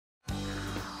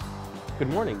Good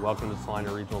morning. Welcome to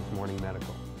Salina Regional's Morning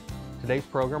Medical. Today's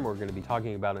program, we're going to be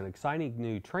talking about an exciting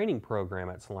new training program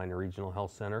at Salina Regional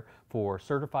Health Center for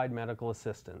certified medical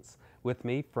assistants. With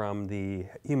me from the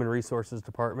Human Resources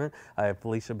Department, I have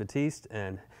Felicia Batiste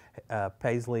and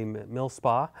Paisley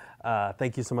Millspa.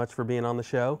 Thank you so much for being on the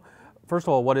show. First of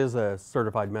all, what is a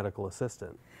certified medical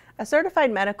assistant? A certified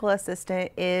medical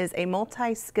assistant is a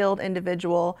multi-skilled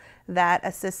individual that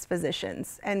assists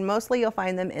physicians, and mostly you'll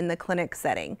find them in the clinic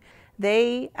setting.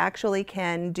 They actually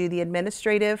can do the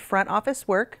administrative front office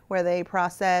work where they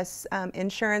process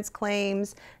insurance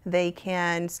claims, they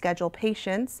can schedule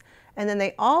patients, and then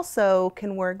they also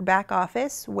can work back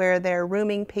office where they're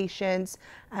rooming patients,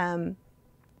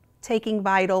 taking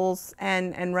vitals,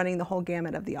 and running the whole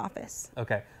gamut of the office.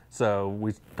 Okay, so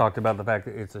we talked about the fact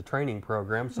that it's a training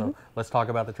program, so let's talk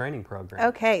about the training program.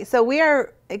 Okay, so we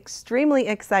are extremely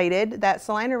excited that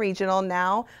Salina Regional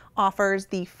now offers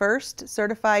the first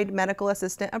certified medical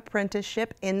assistant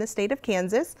apprenticeship in the state of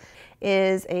Kansas. It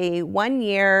is a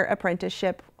one-year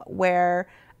apprenticeship where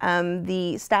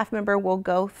the staff member will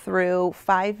go through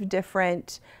 5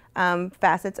 different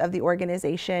facets of the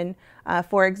organization.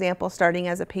 For example, starting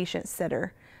as a patient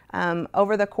sitter.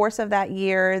 Over the course of that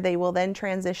year, they will then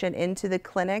transition into the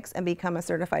clinics and become a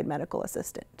certified medical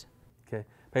assistant. Okay,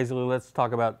 Paisley, let's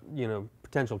talk about,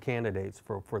 potential candidates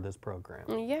for this program.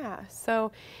 Yeah,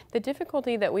 so the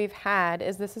difficulty that we've had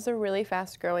is this is a really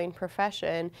fast-growing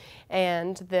profession,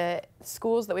 and the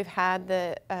schools that we've had,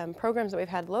 the programs that we've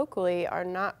had locally are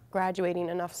not graduating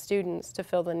enough students to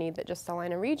fill the need that just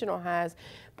Salina Regional has,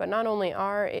 but not only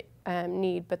our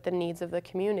need, but the needs of the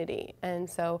community. And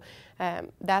so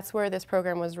that's where this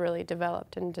program was really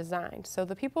developed and designed. So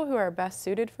the people who are best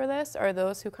suited for this are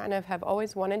those who kind of have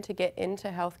always wanted to get into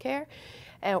healthcare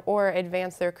or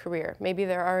advance their career. Maybe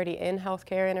they're already in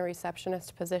healthcare in a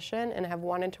receptionist position and have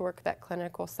wanted to work that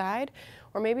clinical side,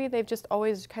 or maybe they've just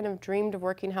always kind of dreamed of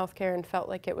working healthcare and felt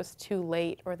like it was too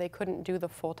late or they couldn't do the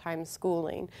full-time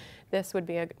schooling. This would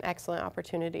be an excellent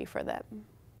opportunity for them.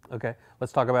 Okay,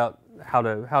 let's talk about how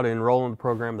to enroll in the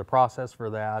program, the process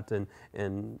for that,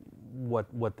 and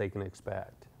what they can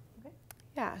expect.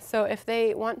 Yeah, so if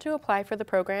they want to apply for the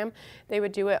program, they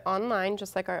would do it online,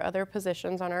 just like our other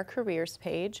positions on our careers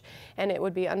page, and it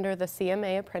would be under the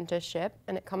CMA apprenticeship,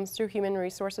 and it comes through Human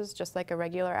Resources just like a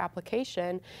regular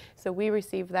application. So we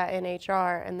receive that in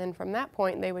HR, and then from that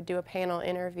point they would do a panel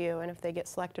interview, and if they get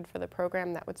selected for the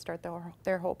program, that would start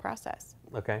their whole process.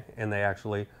 Okay, and they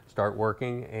actually start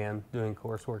working and doing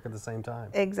coursework at the same time.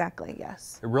 Exactly,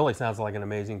 yes. It really sounds like an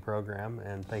amazing program,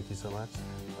 and thank you so much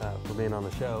for being on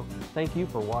the show. Thank you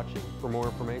for watching. For more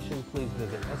information, please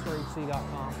visit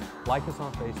SRHC.com, like us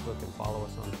on Facebook, and follow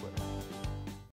us on Twitter.